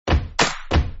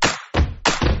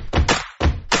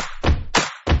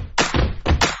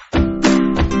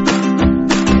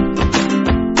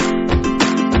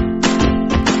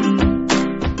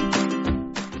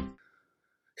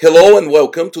Hello and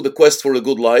welcome to the Quest for a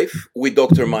Good Life with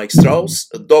Dr. Mike Strauss.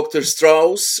 Dr.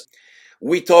 Strauss,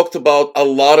 we talked about a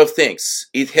lot of things.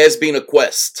 It has been a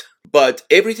quest, but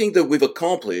everything that we've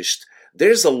accomplished,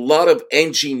 there's a lot of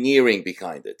engineering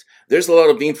behind it. There's a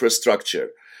lot of infrastructure.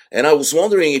 And I was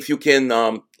wondering if you can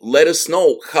let us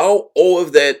know how all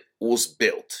of that was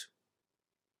built.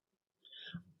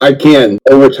 I can.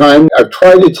 Over time, I've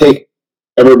tried to take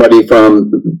everybody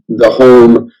from the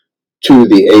home to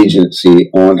the agency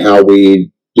on how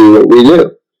we do what we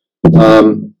do.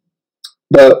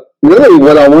 But really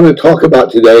what I want to talk about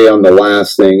today on the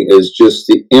last thing is just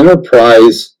the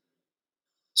enterprise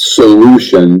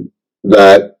solution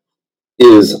that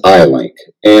is iLink.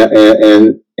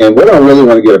 And what I really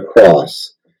want to get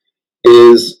across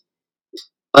is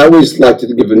I always like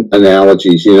to give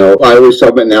analogies. I always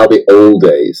talk about now the old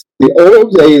days. The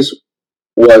old days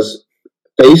was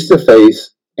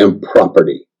face-to-face and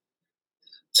property.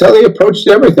 That's how they approached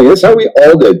everything. That's how we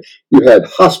all did. You had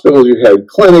hospitals, you had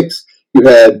clinics, you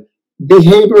had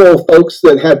behavioral folks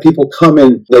that had people come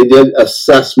in, they did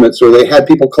assessments, or they had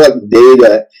people collect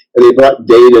data, and they brought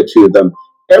data to them.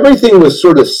 Everything was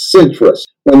sort of centrist.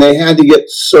 When they had to get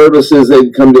services,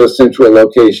 they'd come to a central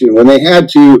location. When they had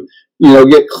to,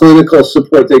 get clinical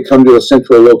support, they'd come to a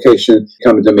central location,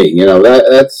 come to me.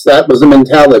 That was the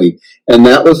mentality. And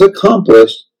that was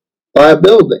accomplished by a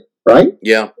building, right?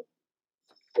 Yeah.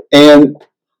 And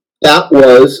that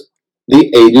was the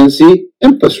agency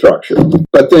infrastructure.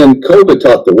 But then COVID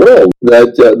taught the world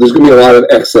that there's going to be a lot of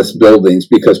excess buildings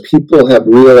because people have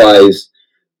realized,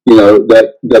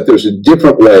 that there's a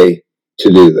different way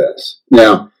to do this.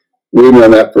 Now, we've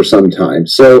known that for some time.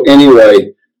 So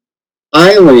anyway,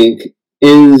 iLink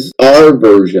is our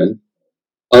version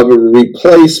of a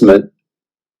replacement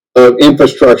of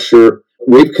infrastructure.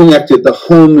 We've connected the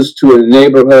homes to a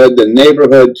neighborhood, the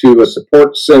neighborhood to a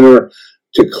support center,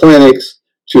 to clinics,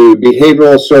 to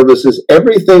behavioral services.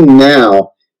 Everything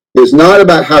now is not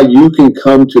about how you can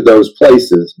come to those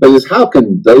places, but is how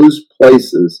can those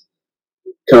places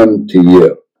come to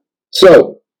you.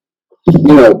 So,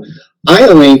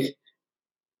 iLink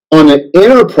on an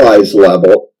enterprise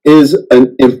level is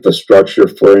an infrastructure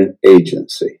for an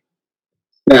agency.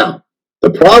 Now,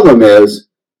 the problem is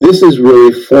this is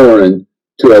really foreign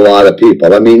to a lot of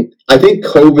people. I mean, I think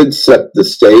COVID set the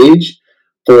stage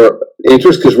for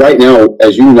interest because right now,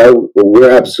 as you know, we're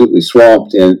absolutely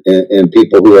swamped in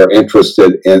people who are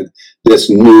interested in this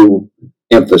new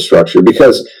infrastructure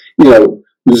because,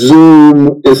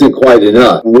 Zoom isn't quite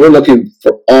enough. We're looking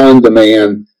for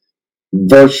on-demand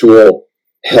virtual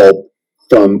help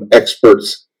from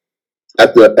experts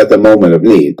at the moment of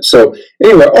need. So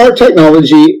anyway, our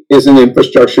technology is an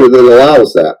infrastructure that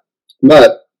allows that,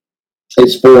 but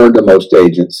it's foreign to most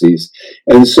agencies.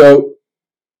 And so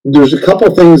there's a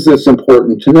couple things that's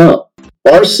important to know.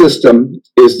 Our system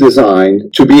is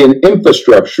designed to be an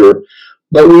infrastructure,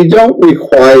 but we don't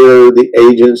require the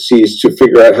agencies to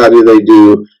figure out how do they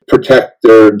protect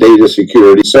their data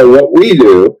security. So what we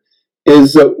do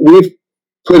is that we've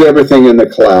put everything in the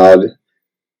cloud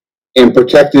and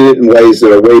protected it in ways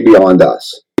that are way beyond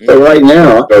us. So right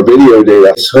now, our video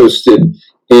data is hosted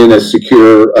in a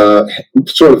secure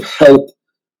sort of health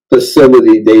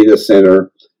facility data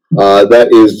center that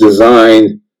is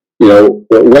designed,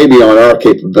 way beyond our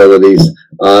capabilities,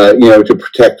 to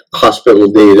protect hospital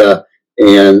data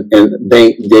and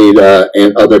bank data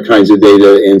and other kinds of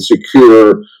data in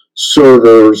secure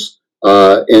servers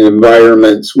in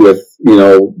environments with,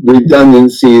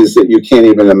 redundancies that you can't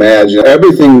even imagine.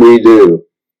 Everything we do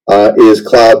is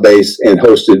cloud-based and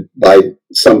hosted by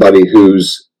somebody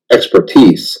whose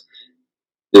expertise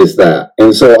is that.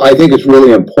 And so I think it's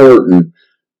really important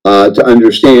to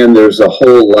understand there's a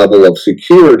whole level of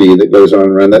security that goes on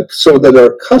around that so that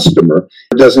our customer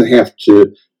doesn't have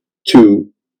to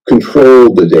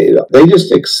control the data. They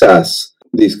just access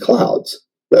these clouds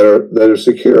that are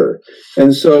secure.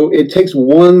 And so it takes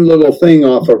one little thing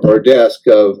off of our desk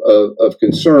of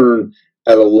concern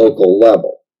at a local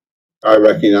level. I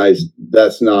recognize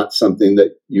that's not something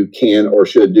that you can or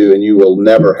should do, and you will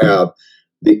never have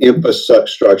the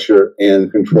infrastructure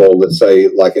and control that, say,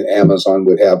 like an Amazon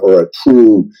would have or a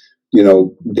true,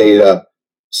 data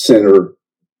center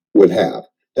would have.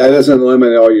 That doesn't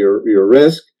eliminate all your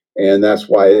risk, and that's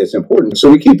why it's important.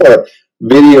 So we keep our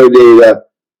video data,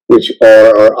 which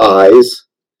are our eyes,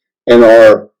 and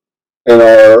our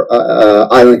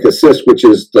iLink Assist, which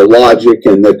is the logic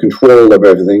and the control of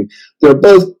everything. They're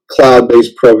both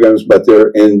cloud-based programs, but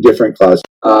they're in different clouds.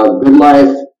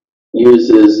 GoodLife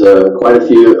uses quite a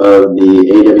few of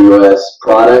the AWS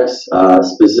products.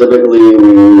 Specifically, we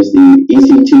use the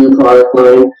EC2 product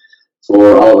line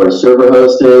for all of our server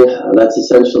hosting. That's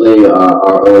essentially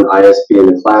our own ISP in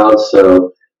the cloud.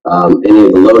 So any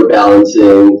of the load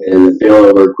balancing and the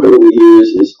failover equipment we use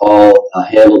is all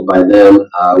handled by them.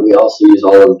 We also use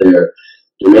all of their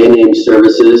domain name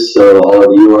services, so all of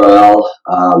the URL,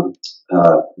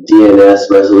 DNS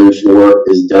resolution work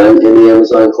is done in the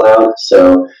Amazon cloud.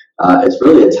 So it's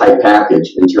really a tight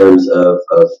package in terms of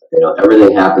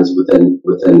everything happens within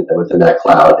that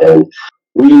cloud. And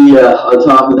we, on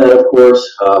top of that, of course,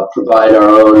 provide our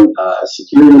own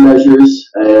security measures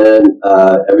and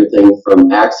everything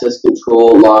from access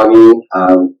control logging.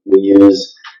 We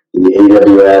use the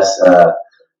AWS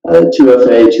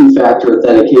 2FA, two-factor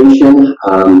authentication,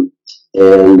 and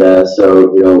so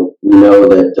we know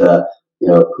that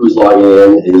who's logging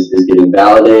in is getting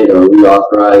validated or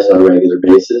reauthorized on a regular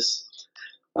basis.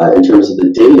 In terms of the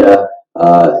data,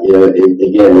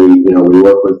 we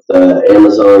work with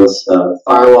Amazon's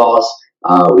firewalls.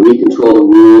 We control the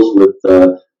rules with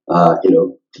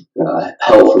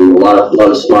help from a lot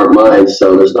of smart minds.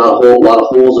 So there's not a whole lot of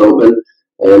holes open,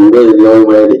 and really the only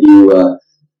way that you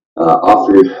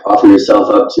offer yourself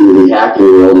up to the hacking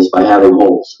world is by having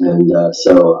holes. And the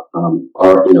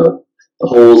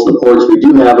holes, the ports we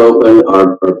do have open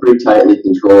are pretty tightly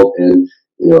controlled and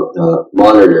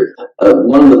monitored.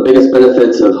 One of the biggest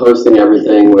benefits of hosting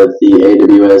everything with the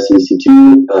AWS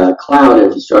EC2 cloud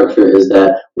infrastructure is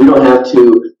that we don't have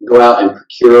to go out and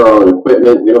procure our own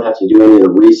equipment. We don't have to do any of the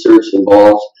research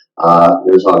involved.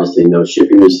 There's obviously no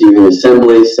shipping, receiving,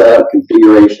 assembly, setup,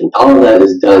 configuration. All of that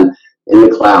is done in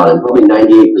the cloud, and probably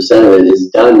 98% of it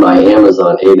is done by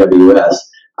Amazon AWS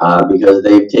because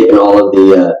they've taken all of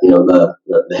the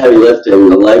heavy lifting,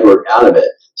 the legwork out of it.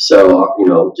 So,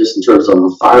 just in terms of a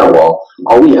firewall,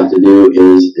 all we have to do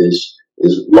is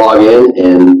log in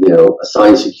and,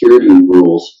 assign security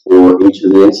rules for each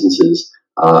of the instances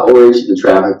or each of the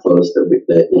traffic flows that we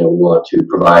want to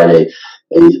provide a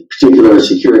particular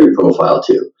security profile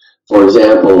to. For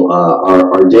example,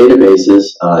 our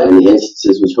databases and the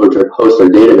instances which host our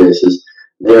databases,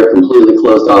 they're completely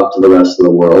closed off to the rest of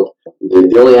the world.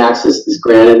 The only access that's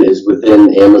granted is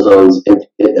within Amazon's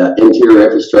interior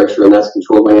infrastructure, and that's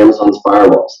controlled by Amazon's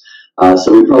firewalls.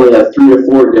 So we probably have 3 or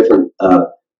 4 different,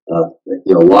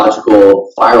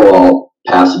 logical firewall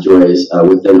passageways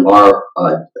within our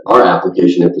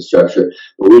application infrastructure,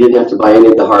 but we didn't have to buy any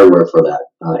of the hardware for that.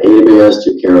 AWS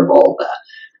took care of all of that.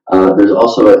 There's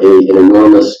also an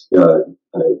enormous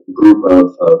group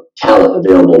of talent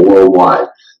available worldwide.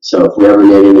 So if we ever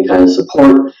need any kind of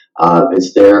support,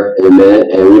 it's there in a minute,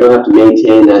 and we don't have to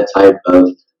maintain that type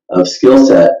of skill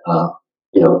set,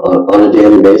 on a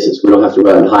daily basis. We don't have to go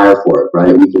out and hire for it,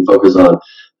 right? We can focus on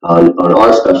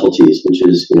our specialties, which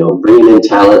is, bringing in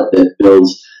talent that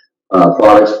builds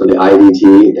products for the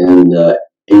IDT and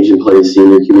age and play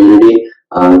senior community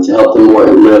to help them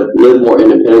live more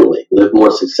independently, live more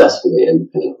successfully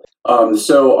independently.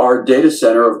 So our data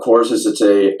center, of course, it's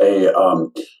a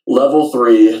level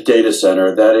 3 data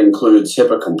center that includes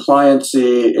HIPAA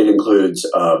compliancy. It includes,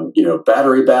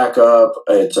 battery backup.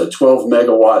 It's a 12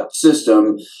 megawatt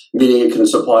system, meaning it can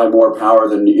supply more power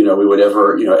than, we would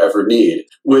ever need.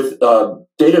 With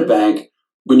Data Bank,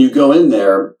 when you go in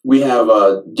there, we have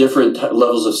different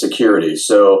levels of security.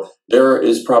 So there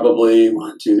is probably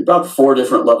about 4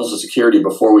 different levels of security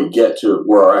before we get to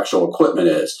where our actual equipment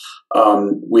is.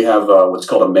 We have what's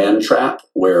called a man trap,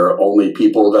 where only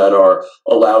people that are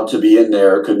allowed to be in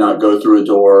there could not go through a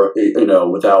door,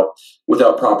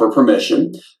 without proper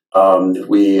permission.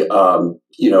 We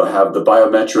have the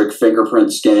biometric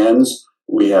fingerprint scans.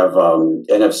 We have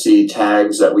NFC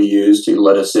tags that we use to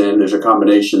let us in. There's a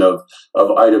combination of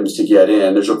items to get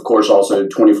in. There's, of course, also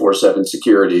 24/7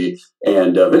 security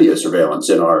and video surveillance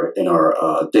in our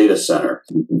data center.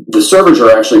 The servers are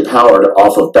actually powered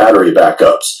off of battery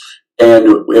backups.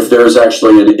 And if there's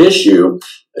actually an issue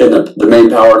and the main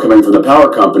power coming from the power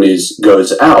companies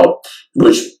goes out,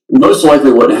 which most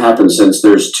likely wouldn't happen since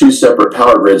there's 2 separate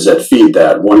power grids that feed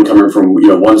that, one coming from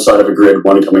one side of a grid,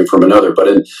 one coming from another. But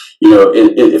if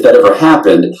that ever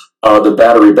happened, the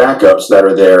battery backups that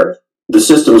are there, the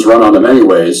systems run on them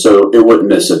anyways, so it wouldn't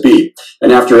miss a beat.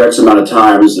 And after X amount of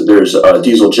times, there's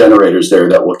diesel generators there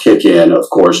that will kick in, of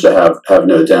course, to have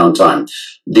no downtime.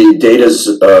 The data's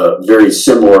very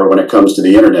similar when it comes to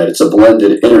the internet. It's a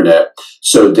blended internet,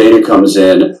 so data comes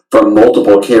in from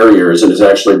multiple carriers and is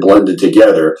actually blended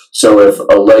together. So if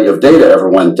a leg of data ever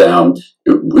went down,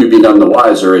 we'd be none the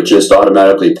wiser. It just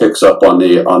automatically picks up on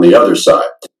the other side.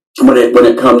 When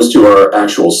it comes to our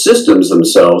actual systems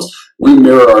themselves, we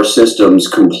mirror our systems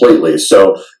completely.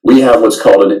 So we have what's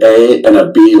called an A and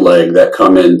a B leg that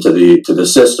come into the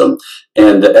system.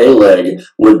 And the A leg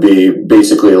would be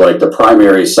basically like the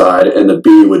primary side, and the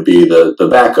B would be the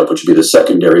backup, which would be the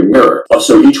secondary mirror.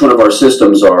 So each one of our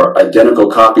systems are identical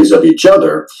copies of each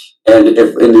other. And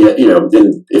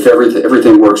if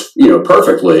everything works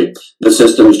perfectly, the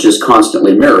systems just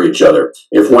constantly mirror each other.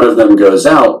 If one of them goes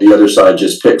out, the other side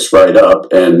just picks right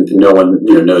up, and no one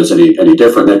knows any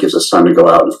different. That gives us time to go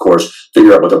out and, of course,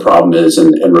 figure out what the problem is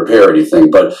and repair anything.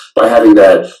 But by having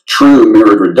that true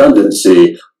mirrored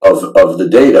redundancy of the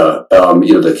data,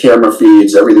 the camera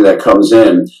feeds, everything that comes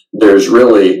in, there's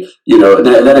really, and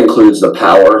that includes the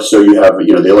power. So you have,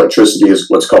 the electricity is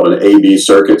what's called an AB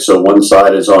circuit. So one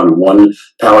side is on one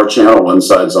power channel, one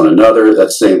side's on another.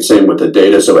 That's same with the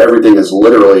data. So everything is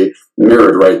literally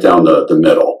mirrored right down the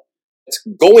middle.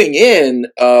 Going in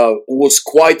was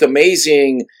quite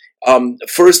amazing.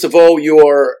 First of all,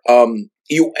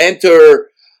 you enter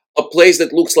a place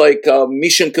that looks like a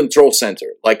mission control center,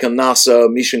 like a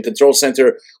NASA mission control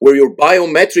center, where your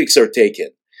biometrics are taken.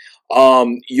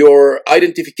 Your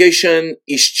identification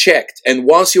is checked. And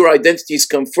once your identity is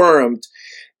confirmed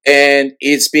and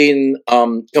it's been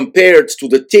compared to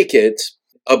the ticket,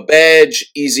 a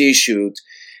badge is issued.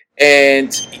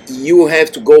 And you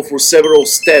have to go through several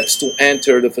steps to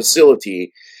enter the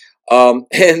facility.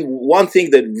 And one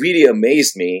thing that really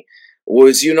amazed me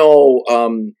was,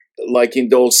 like in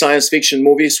those science fiction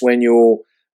movies, when you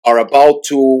are about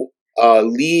to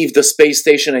leave the space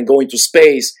station and go into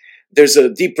space, there's a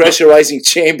depressurizing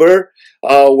chamber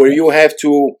where you have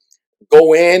to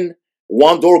go in,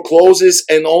 one door closes,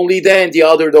 and only then the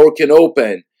other door can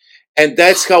open. And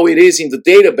that's how it is in the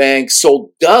data bank,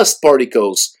 so dust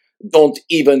particles don't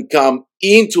even come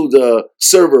into the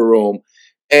server room.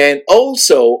 And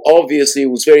also, obviously,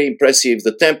 it was very impressive,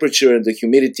 the temperature and the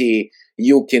humidity.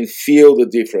 You can feel the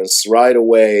difference right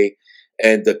away,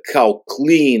 and how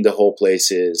clean the whole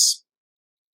place is.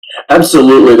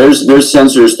 Absolutely. There's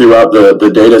sensors throughout the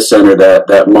data center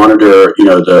that monitor,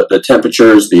 the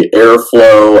temperatures, the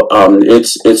airflow.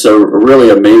 It's a really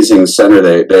amazing center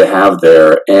they have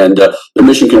there. And the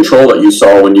mission control that you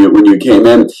saw when you came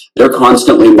in, they're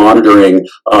constantly monitoring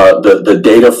the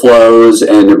data flows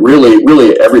and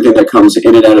really everything that comes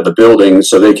in and out of the building,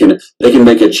 so they can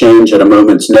make a change at a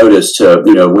moment's notice to,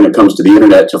 when it comes to the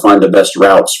internet, to find the best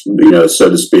routes, so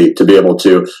to speak, to be able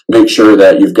to make sure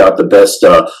that you've got the best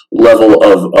level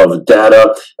of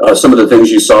data. Some of the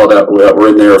things you saw that were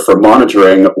in there for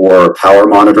monitoring or power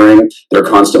monitoring, they're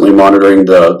constantly monitoring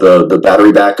the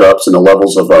battery backups and the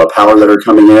levels of power that are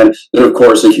coming in. Then, of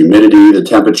course, the humidity, the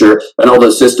temperature, and all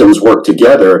the systems work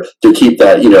together to keep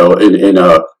that, in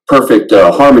a perfect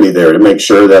harmony there, to make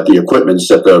sure that the equipment's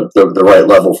at the right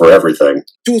level for everything.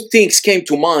 Two things came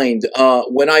to mind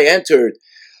when I entered.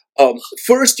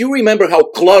 First, you remember how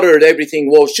cluttered everything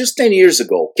was just 10 years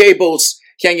ago. Cables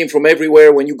hanging from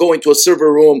everywhere. When you go into a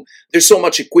server room, there's so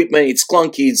much equipment, it's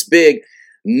clunky, it's big.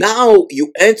 Now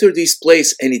you enter this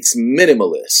place and it's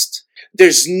minimalist.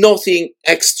 There's nothing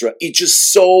extra. It's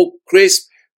just so crisp,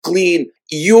 clean.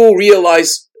 You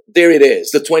realize there it is.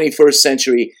 The 21st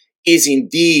century is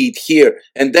indeed here.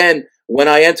 And then when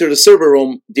I entered the server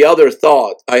room, the other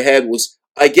thought I had was,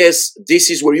 I guess this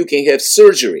is where you can have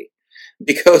surgery,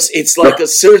 because it's like a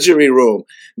surgery room,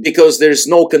 because there's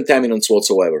no contaminants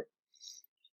whatsoever.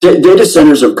 Data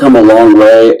centers have come a long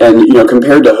way, and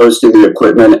compared to hosting the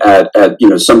equipment at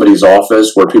somebody's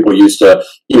office, where people used to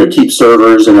keep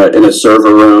servers in a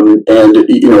server room, and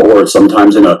or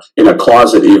sometimes in a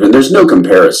closet even. There's no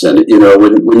comparison.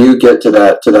 When you get to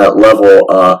that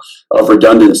level of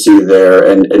redundancy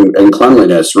there and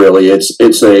cleanliness, really, it's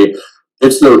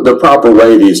the proper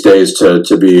way these days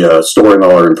to be storing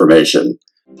all our information.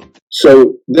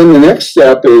 So then the next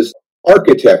step is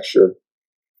architecture.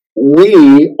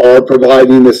 We are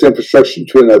providing this infrastructure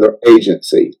to another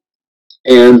agency.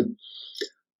 And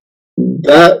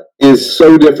that is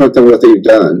so different than what they've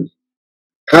done.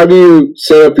 How do you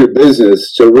set up your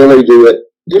business to really do it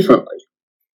differently?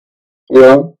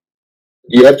 Well,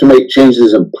 you have to make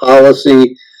changes in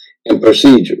policy and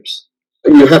procedures.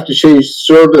 You have to change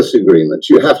service agreements.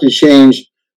 You have to change,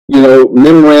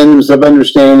 memorandums of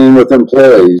understanding with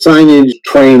employees, signage,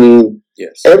 training.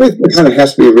 Yes. Everything kind of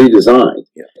has to be redesigned.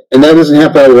 Yeah. And that doesn't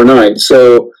happen overnight.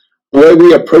 So the way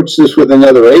we approach this with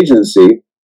another agency,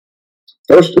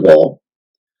 first of all,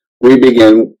 we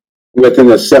begin with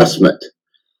an assessment.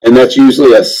 And that's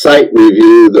usually a site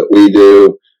review that we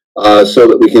do so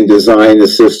that we can design a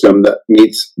system that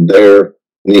meets their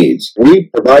needs. We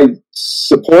provide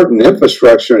support and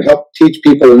infrastructure and help teach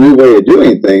people a new way of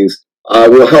doing things.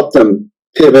 We'll help them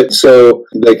pivot so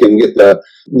they can get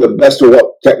the best of what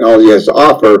technology has to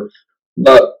offer.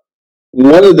 But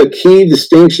one of the key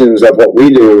distinctions of what we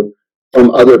do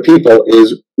from other people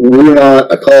is we're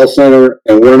not a call center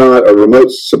and we're not a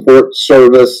remote support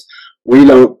service. We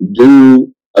don't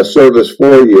do a service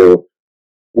for you.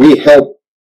 We help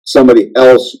somebody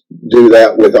else do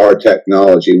that with our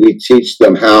technology. We teach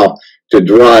them how to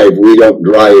drive. We don't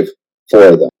drive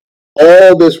for them.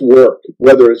 All this work,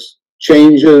 whether it's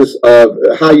changes of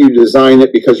how you design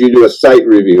it because you do a site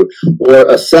review or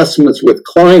assessments with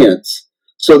clients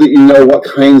so that you know what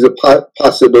kinds of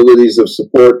possibilities of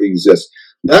support exist.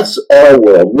 That's our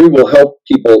world. We will help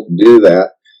people do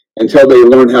that until they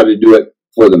learn how to do it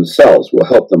for themselves. We'll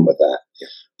help them with that.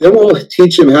 Then we'll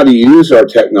teach them how to use our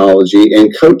technology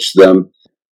and coach them.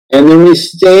 And then we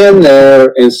stand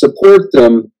there and support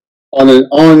them on an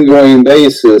ongoing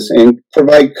basis and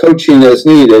provide coaching as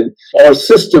needed. Our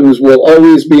systems will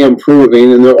always be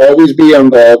improving and they'll always be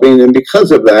evolving. And because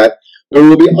of that, there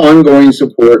will be ongoing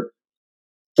support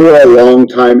for a long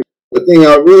time. The thing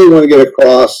I really want to get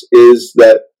across is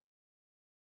that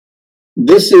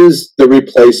this is the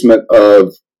replacement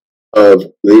of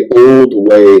the old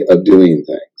way of doing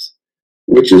things,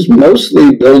 which is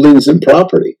mostly buildings and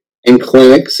property and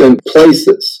clinics and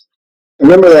places.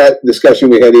 Remember that discussion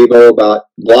we had, Evo, about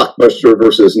Blockbuster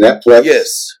versus Netflix?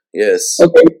 Yes.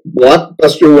 Okay,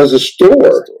 Blockbuster was a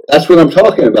store. That's what I'm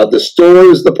talking about. The store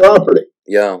is the property.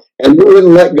 Yeah. And we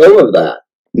wouldn't let go of that.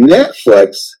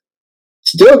 Netflix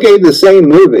still gave the same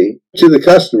movie to the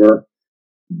customer,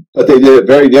 but they did it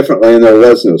very differently and there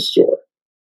was no store.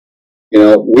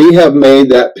 We have made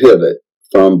that pivot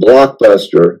from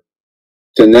Blockbuster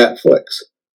to Netflix,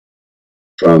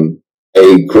 from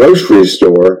a grocery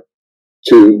store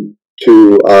to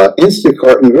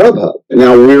Instacart and Grubhub. And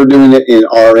now we're doing it in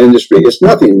our industry. It's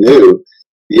nothing new.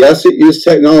 Yes, it used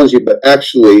technology, but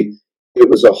actually it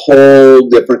was a whole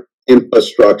different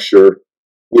infrastructure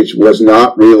which was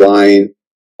not relying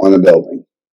on a building.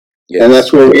 Yes. And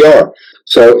that's where we are.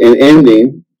 So in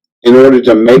ending, in order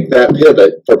to make that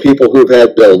pivot for people who've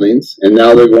had buildings, and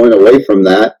now they're going away from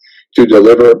that to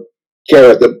deliver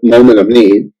care at the moment of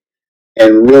need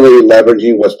and really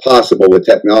leveraging what's possible with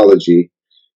technology,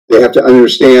 they have to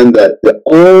understand that the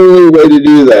only way to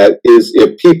do that is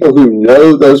if people who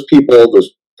know those people,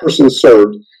 those persons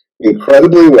served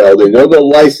incredibly well, they know the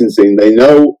licensing, they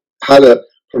know how to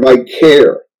provide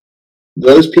care,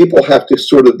 those people have to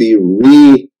sort of be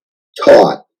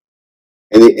re-taught.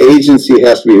 And the agency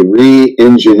has to be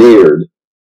re-engineered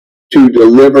to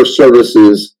deliver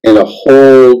services in a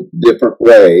whole different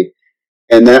way.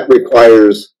 And that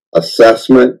requires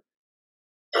assessment,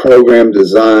 program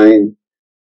design,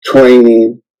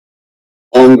 training,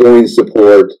 ongoing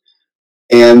support,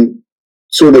 and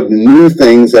sort of new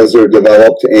things as they're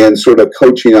developed and sort of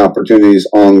coaching opportunities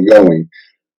ongoing.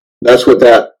 That's what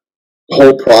that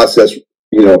whole process,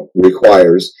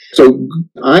 requires. So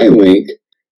iLink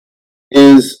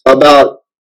is about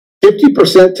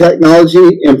 50%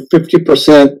 technology and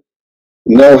 50%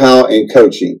 know-how and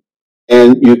coaching.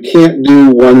 And you can't do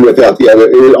one without the other.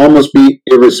 It would almost be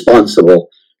irresponsible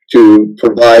to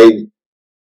provide,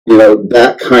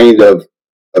 that kind of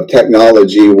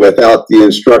technology without the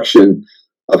instruction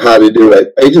of how to do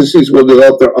it. Agencies will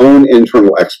develop their own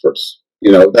internal experts.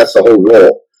 That's the whole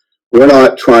goal. We're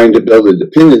not trying to build a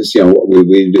dependency on what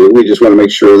we do. We just want to make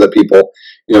sure that people,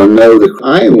 know that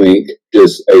iLink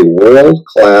is a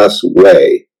world-class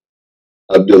way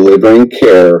of delivering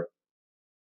care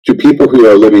to people who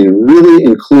are living really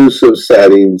inclusive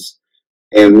settings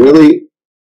and really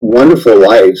wonderful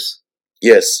lives.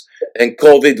 Yes, and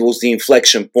COVID was the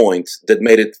inflection point that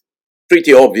made it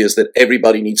pretty obvious that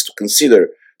everybody needs to consider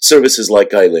services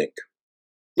like iLink.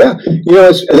 Yeah,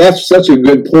 that's such a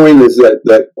good point, is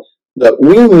that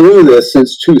we knew this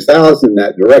since 2000,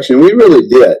 that direction. We really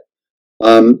did.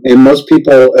 And most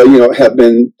people, have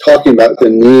been talking about the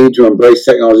need to embrace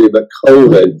technology, but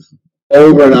COVID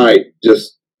overnight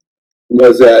just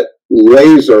was that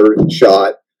laser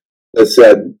shot that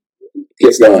said,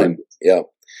 it's time. Yeah.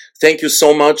 Thank you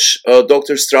so much,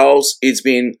 Dr. Strauss. It's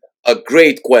been a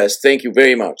great quest. Thank you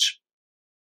very much.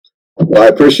 Well, I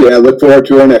appreciate it. I look forward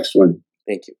to our next one.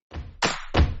 Thank you.